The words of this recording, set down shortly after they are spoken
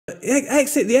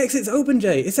exit. The exit's open,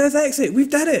 Jay. It says exit. We've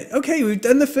done it. Okay, we've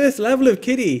done the first level of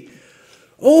Kitty.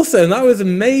 Awesome. That was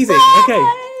amazing. Okay,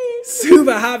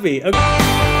 super happy.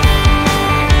 Okay.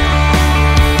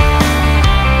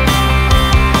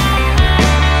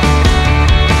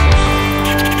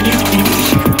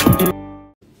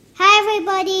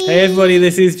 Hey everybody,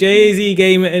 this is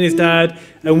JayIsZGamer and his dad,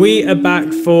 and we are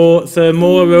back for some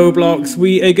more Roblox.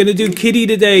 We are going to do Kitty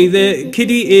today.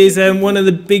 Kitty is one of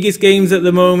the biggest games at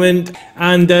the moment,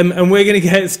 and we're going to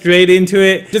get straight into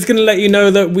it. Just going to let you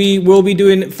know that we will be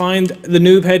doing Find the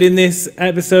Noob Head in this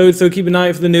episode, so keep an eye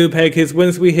out for the Noob Head, because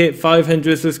once we hit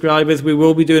 500 subscribers, we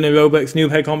will be doing a Roblox Noob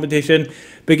Head competition.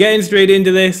 But getting straight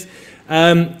into this,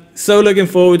 so looking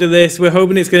forward to this. We're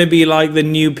hoping it's going to be like the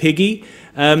new Piggy.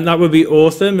 That would be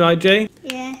awesome, right, Jay?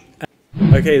 Yeah.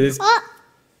 Okay, this.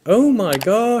 Oh my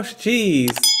gosh,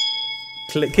 jeez.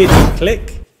 Click, kitty,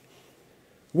 click.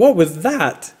 What was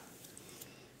that?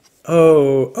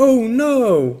 Oh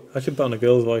no! I should put on a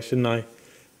girl's voice, shouldn't I?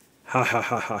 Ha ha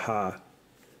ha ha ha.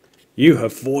 You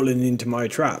have fallen into my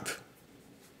trap.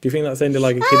 Do you think that sounded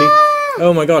like a kitty?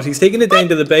 Oh my gosh, he's taking it down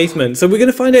to the basement. So we're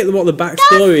going to find out what the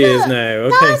backstory is now.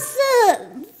 Okay.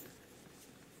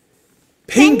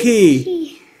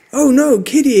 Pinky! Oh no,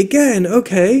 Kitty again,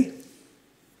 okay.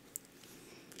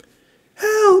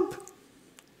 Help!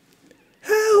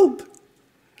 Help!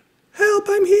 Help,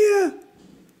 I'm here!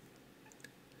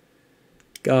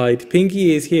 Guide,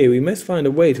 Pinky is here. We must find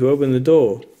a way to open the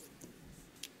door.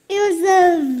 It was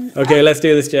the... Okay, let's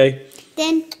do this, Jay.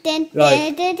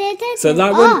 Right. So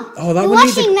that one... Oh, that one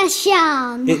needs a... washing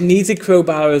machine! It needs a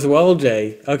crowbar as well,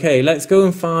 Jay. Okay, let's go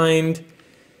and find...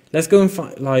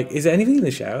 like, is there anything in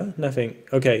the shower? Nothing.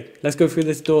 Okay, let's go through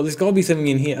this door. There's got to be something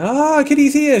in here. Ah,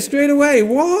 Kitty's here, straight away.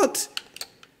 What?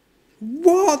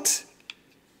 What?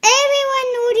 Everyone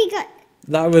already got...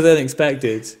 That was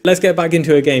unexpected. Let's get back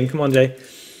into a game. Come on, Jay.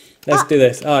 Let's do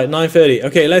this. All right, 9:30.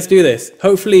 Okay, let's do this.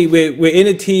 Hopefully, we're in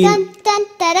a team...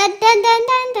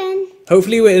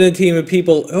 Hopefully, we're in a team of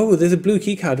people... Oh, there's a blue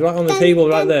key card right on the table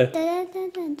right there.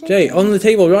 Jay, on the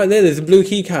table right there, there's a blue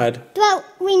key card. But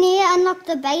we need to unlock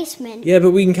the basement. Yeah,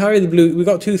 but we can carry the blue. We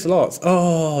got 2 slots.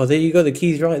 Oh, there you go. The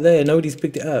key's right there. Nobody's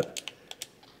picked it up.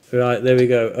 Right, there we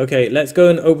go. Okay, let's go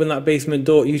and open that basement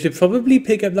door. You should probably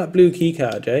pick up that blue key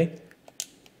card, Jay.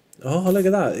 Oh, look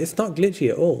at that. It's not glitchy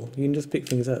at all. You can just pick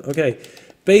things up. Okay,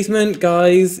 basement,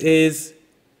 guys, is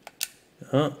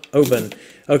open.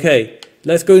 Okay.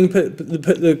 Let's go and put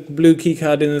the blue key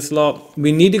card in the slot.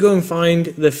 We need to go and find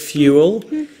the fuel.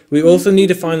 We also need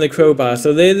to find the crowbar.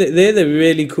 So they're the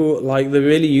really cool, like the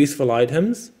really useful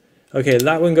items. Okay,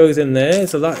 that one goes in there.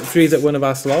 So that frees up one of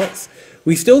our slots.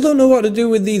 We still don't know what to do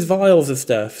with these vials of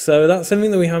stuff. So that's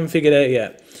something that we haven't figured out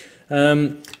yet.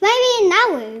 Maybe in that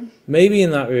room. Maybe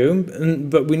in that room.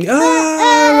 But we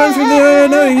run through there.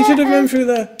 No, you should have run through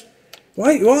there.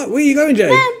 Wait, what? Where are you going,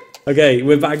 Jay? Okay,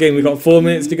 we're back in. We've got 4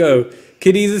 minutes to go.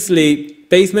 Kitty's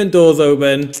asleep. Basement door's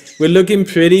open. We're looking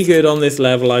pretty good on this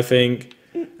level, I think.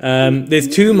 There's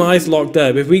 2 mice locked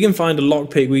up. If we can find a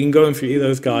lockpick, we can go and free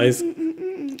those guys.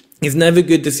 It's never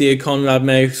good to see a Conrad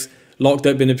mouse locked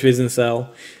up in a prison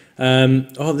cell.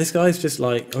 Oh, this guy's just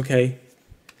like, okay.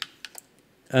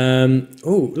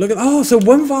 Oh, look at... Oh, so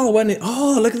one vial went in...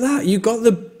 Oh, look at that. You got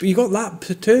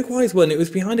that turquoise one. It was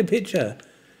behind a picture.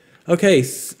 Okay.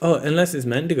 Oh, unless it's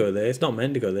meant to go there. It's not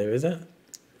meant to go there, is it?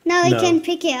 No, we can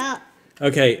pick it up.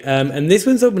 Okay, and this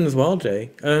one's open as well, Jay.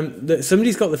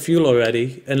 Somebody's got the fuel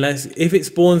already, unless if it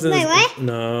spawns in... Wait, what?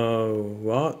 No,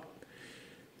 what?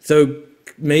 So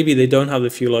maybe they don't have the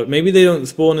fuel. Maybe they don't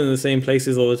spawn in the same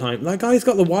places all the time. That guy's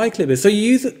got the wire clippers. So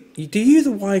you do you use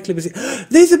the wire clippers?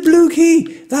 There's a blue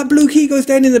key. That blue key goes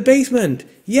down in the basement.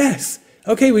 Yes.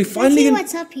 Okay, we finally...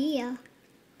 Let's see what's up here.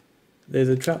 There's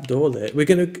a trap door there. We're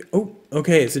gonna... Oh,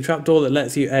 okay, it's a trap door that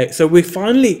lets you out. So we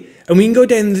finally... And we can go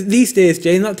down these stairs,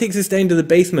 Jay, and that takes us down to the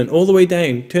basement, all the way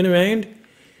down. Turn around.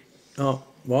 Oh,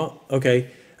 what? Okay.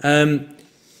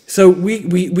 So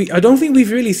we I don't think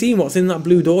we've really seen what's in that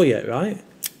blue door yet, right?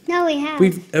 No, we have.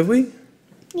 Have we?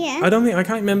 Yeah. I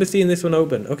can't remember seeing this one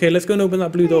open. Okay, let's go and open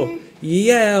that blue door.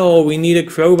 Yeah, oh, we need a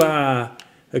crowbar.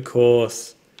 Of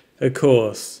course. Of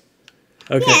course.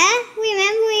 Okay. Yeah,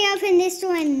 remember we opened this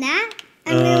door and that?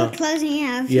 And we were closing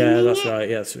it. Yeah, that's right.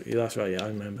 Yes, that's right. Yeah, I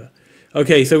remember.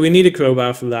 Okay, so we need a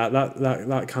crowbar for that.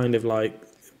 That kind of like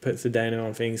puts the downer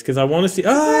on things because I want to see.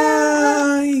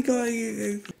 Ah, you got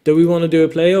you. Do we want to do a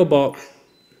play or bot?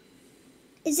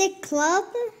 Is it club?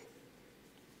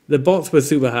 The bots were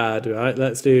super hard, right?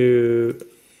 Let's do.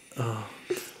 Oh,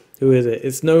 who is it?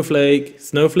 It's Snowflake.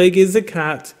 Snowflake is a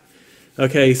cat.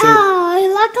 Okay, so.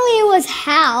 Oh, luckily it was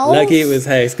house. Lucky it was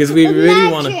house because we really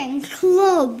want to.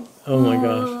 mob. Oh my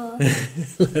gosh.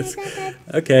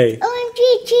 Okay.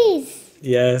 OMG cheese.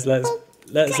 Yes,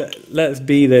 let's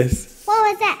be this. What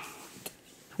was that?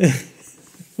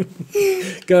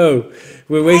 Go.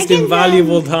 We're wasting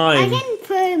valuable time. I can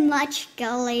put much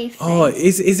girly. Oh,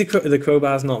 is the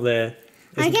crowbar's not there?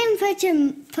 I can put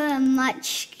a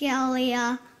much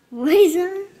girlier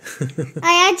reason.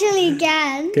 I actually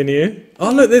can. Can you?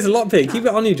 Oh look, there's a lockpick. Keep it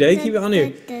on you, Jay. Keep it on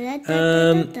you.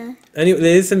 Anyway,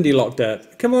 there's somebody locked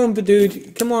up. Come on,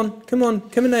 dude. Come on.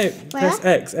 Coming out. Press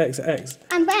X.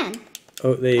 I'm Ben.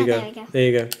 Oh, there you go. There we go. There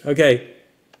you go. Okay.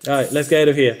 All right, let's get out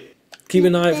of here. Keep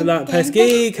an eye out for that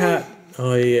pesky cat.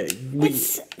 Oh yeah.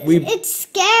 It's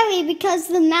scary because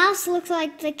the mouse looks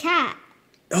like the cat.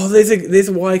 Oh, there's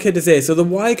wire cutters there. So the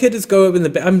wire cutters go up in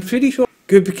the. I'm pretty sure.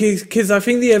 Good, because I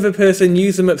think the other person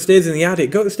used them upstairs in the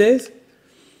attic. Go upstairs.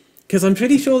 Because I'm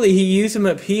pretty sure that he used them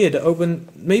up here to open.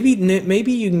 Maybe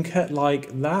you can cut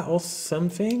like that or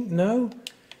something. No,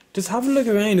 just have a look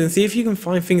around and see if you can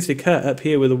find things to cut up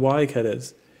here with the wire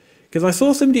cutters. Because I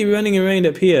saw somebody running around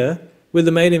up here with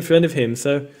the maid in front of him,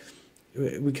 so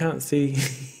we can't see.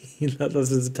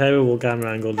 That's a terrible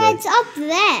camera angle. Dave. It's up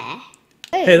there.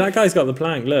 Hey, that guy's got the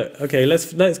plank. Look. Okay,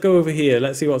 let's go over here.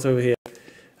 Let's see what's over here.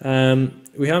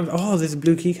 We have. Oh, there's a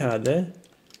blue key card there.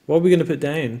 What are we gonna put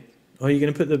down? Oh, you're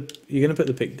gonna put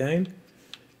the pick down.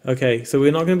 Okay, so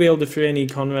we're not gonna be able to throw any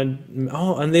Conrad.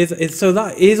 Oh, and so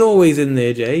that is always in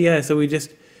there, Jay. Yeah. So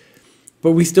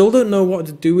but we still don't know what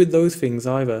to do with those things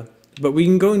either. But we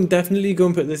can definitely go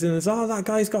and put this in. Oh, that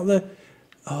guy's got the.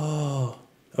 Oh.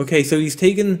 Okay, so at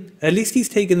least he's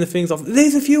taken the things off.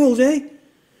 There's the fuel, Jay.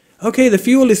 Okay, the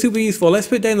fuel is super useful. Let's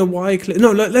put down the wire clip.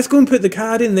 No, let's go and put the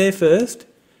card in there first.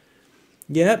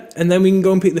 Yep, and then we can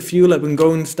go and pick the fuel up and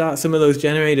go and start some of those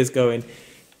generators going.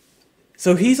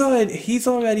 So he's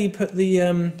already put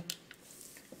the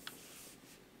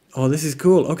Oh, this is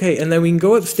cool. Okay, and then we can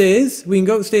go upstairs. We can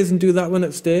go upstairs and do that one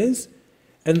upstairs.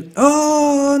 And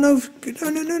oh no!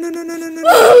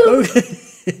 Okay.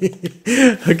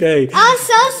 Okay. I'm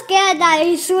so scared that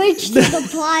he switched to the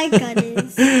ply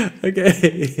cutters.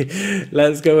 Okay,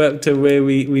 let's go up to where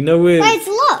we know where. Wait, it's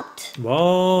locked.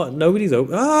 What? Nobody's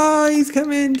open. Oh, he's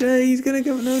coming, Jay. He's gonna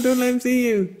come. No, don't let him see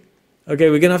you. Okay,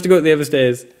 we're gonna have to go up the other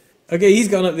stairs. Okay, he's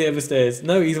gone up the other stairs.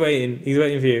 No, he's waiting. He's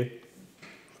waiting for you.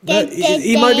 No,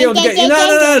 he might be able to get you.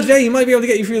 No, Jay. He might be able to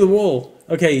get you through the wall.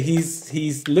 Okay,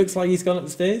 he's looks like he's gone up the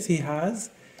stairs. He has.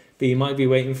 But he might be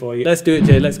waiting for you. Let's do it,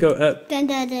 Jay. Let's go up.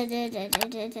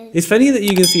 It's funny that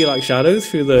you can see like shadows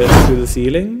through the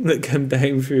ceiling that come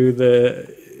down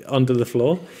onto the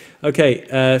floor.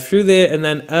 Okay, through there and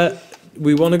then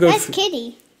we want to go. That's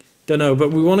Kitty. Don't know, but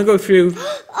we want to go through.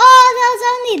 Oh, there's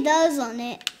only those on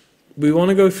it. We want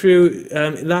to go through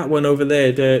that one over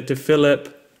there to fill up.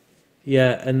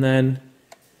 Yeah, and then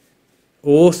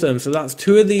awesome. So that's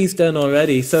 2 of these done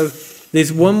already. So.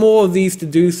 There's one more of these to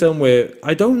do somewhere.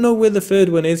 I don't know where the third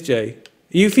one is, Jay.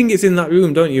 You think it's in that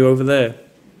room, don't you, over there?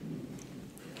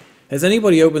 Has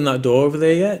anybody opened that door over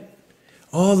there yet?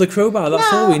 Oh, the crowbar,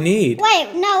 that's all we need.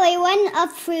 Wait, no, we went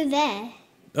up through there.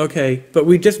 Okay, but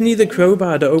we just need the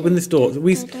crowbar to open this door.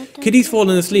 Kitty's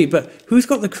fallen asleep, but who's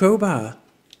got the crowbar?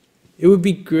 It would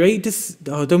be great to...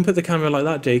 Oh, don't put the camera like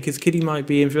that, Jay, because Kitty might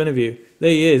be in front of you. There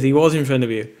he is, he was in front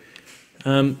of you.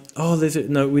 Oh,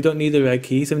 no, we don't need the red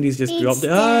key. Somebody's just dropped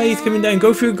it. Ah, he's coming down.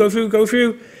 Go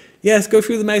through. Yes, go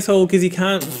through the mouse hole because he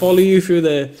can't follow you through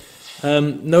there.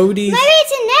 Nobody's... Maybe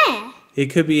it's in there.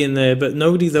 It could be in there, but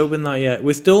nobody's opened that yet.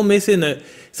 We're still missing it.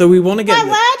 So we want to get... But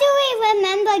where do we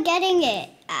remember getting it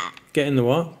at? Getting the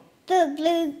what? The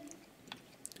blue...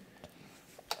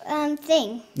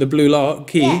 thing. The blue lock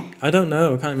key? Yeah. I don't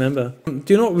know. I can't remember. Do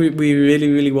you know what we really,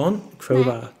 really want?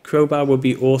 Crowbar. No. Crowbar would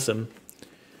be awesome.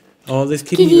 Oh, there's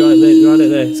Kitty right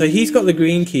there. So he's got the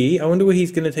green key. I wonder where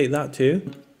he's going to take that to.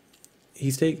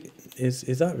 Is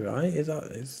that right?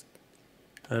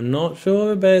 I'm not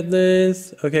sure about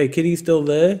this. Okay, Kitty's still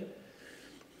there.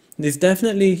 There's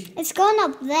definitely... It's gone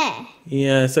up there.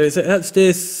 Yeah, so it's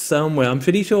upstairs somewhere. I'm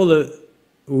pretty sure that...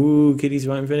 Ooh, Kitty's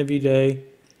right in front of you, Jay.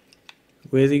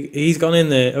 Where's he? He's gone in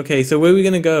there. Okay, so where are we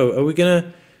going to go? Are we going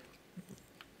to...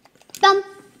 Bump.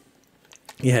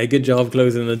 Yeah, good job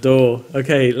closing the door.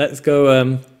 Okay, let's go. Oh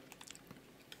no,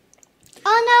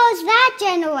 it's that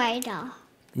generator.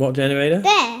 What generator?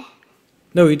 There.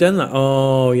 No, we've done that.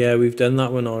 Oh yeah, we've done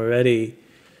that one already.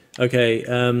 Okay,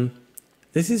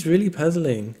 this is really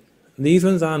puzzling. These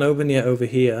ones aren't open yet over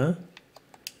here.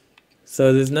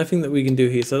 So there's nothing that we can do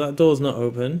here. So that door's not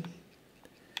open.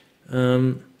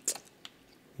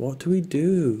 What do we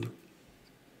do?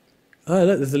 Oh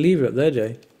look, there's a lever up there,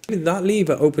 Jay. That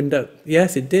lever opened up.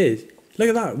 Yes, it did. Look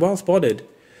at that. Well spotted.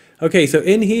 Okay, so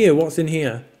in here, what's in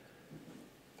here?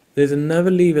 There's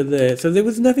another lever there. So there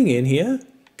was nothing in here.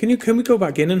 Can we go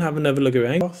back in and have another look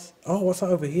around? Oh, what's that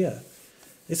over here?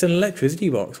 It's an electricity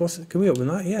box. Can we open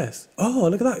that? Yes. Oh,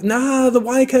 look at that. Nah, the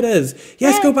wire cutters.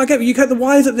 Yes, go back up. You cut the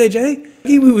wires up there, Jay.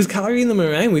 We was carrying them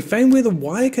around. We found where the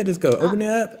wire cutters go. Open it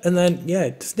up and then,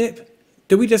 yeah, snip.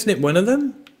 Did we just snip one of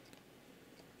them?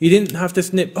 You didn't have to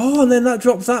snip. Oh, and then that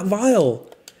drops that vial.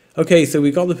 Okay, so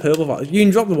we got the purple vial. You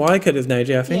can drop the wire cutters now,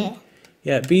 Jay, I think.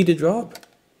 Yeah, B to drop.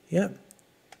 Yep.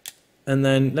 And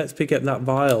then let's pick up that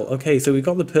vial. Okay, so we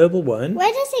got the purple one.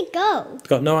 Where does it go?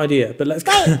 Got no idea, but let's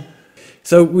go.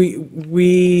 So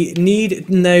we need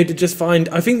now to just find,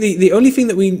 I think the only thing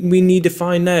that we need to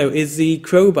find now is the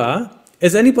crowbar.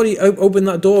 Has anybody opened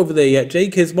that door over there yet,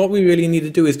 Jake? Because what we really need to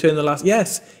do is turn the last,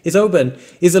 yes, it's open.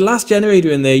 Is the last generator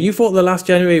in there? You thought the last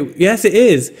generator, yes it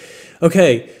is.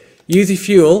 Okay, use your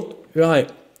fuel,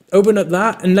 right. Open up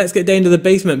that and let's get down to the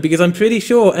basement because I'm pretty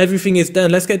sure everything is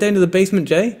done. Let's get down to the basement,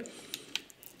 Jay.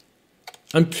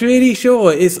 I'm pretty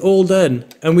sure it's all done.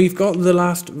 And we've got the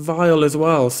last vial as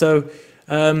well. So,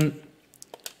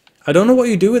 I don't know what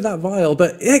you do with that vial,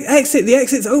 but exit, the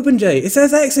exit's open, Jay. It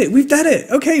says exit. We've done it.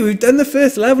 Okay, we've done the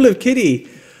first level of Kitty.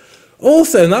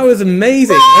 Awesome. That was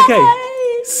amazing. Okay.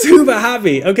 Super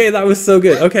happy. Okay, that was so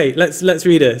good. Okay, let's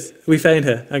read this. We found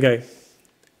her. Okay.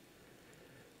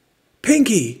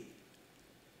 Pinky.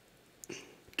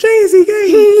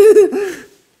 JayIsZGamer.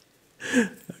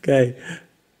 Okay.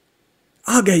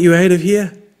 I'll get you out of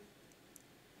here.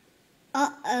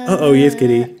 Uh-oh. Uh-oh, yes,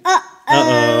 Kitty. Uh-oh.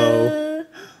 Uh-oh.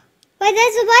 Wait,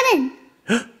 there's a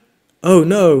button. Oh,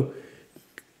 no.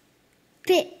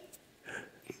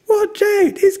 Watch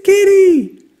out, it's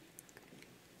Kitty.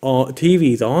 Oh,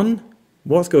 TV's on?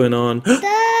 What's going on?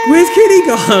 Where's Kitty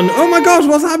gone? Oh my gosh,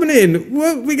 what's happening?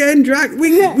 We're getting dragged.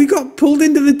 We got pulled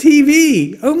into the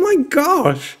TV. Oh my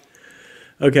gosh.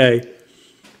 Okay.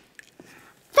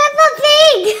 Peppa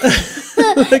Pig!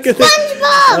 Look at this.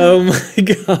 SpongeBob! Oh my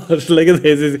gosh, look at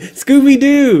this.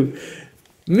 Scooby-Doo.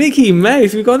 Mickey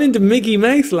Mouse. We've gone into Mickey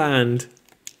Mouse land.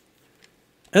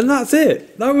 And that's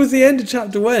it. That was the end of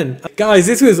chapter 1. Guys,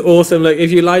 this was awesome. Look,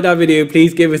 if you liked our video,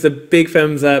 please give us a big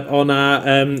thumbs up on our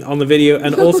on the video,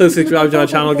 and also subscribe to our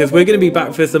channel because we're going to be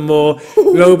back for some more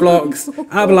Roblox,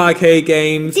 Apple Arcade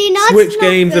games, Switch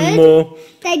games, and more.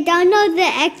 They don't know the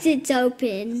exit's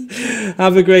open.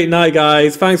 Have a great night,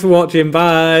 guys. Thanks for watching.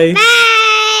 Bye.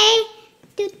 Bye.